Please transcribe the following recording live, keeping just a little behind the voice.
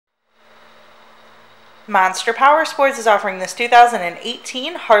Monster Powersports is offering this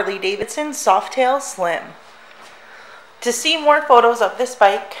 2018 Harley-Davidson Softail Slim. To see more photos of this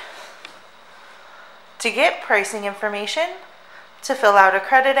bike, to get pricing information, to fill out a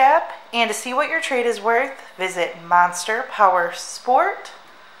credit app, and to see what your trade is worth, visit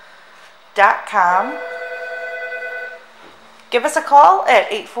monsterpowersport.com. Give us a call at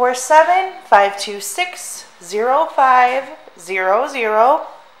 847-526-0500.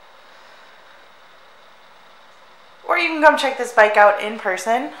 Or you can come check this bike out in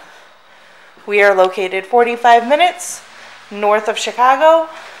person. We are located 45 minutes north of Chicago.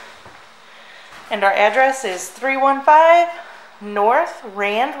 And our address is 315 North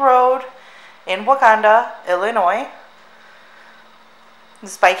Rand Road in Wauconda, Illinois.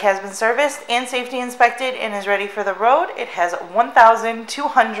 This bike has been serviced and safety inspected and is ready for the road. It has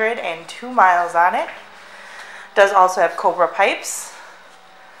 1,202 miles on it. Does also have Cobra pipes.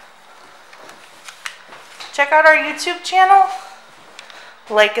 Check out our YouTube channel.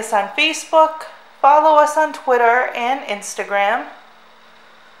 Like us on Facebook. Follow us on Twitter and Instagram.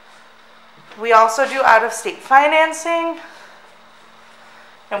 We also do out-of-state financing.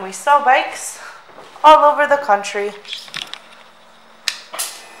 And we sell bikes all over the country.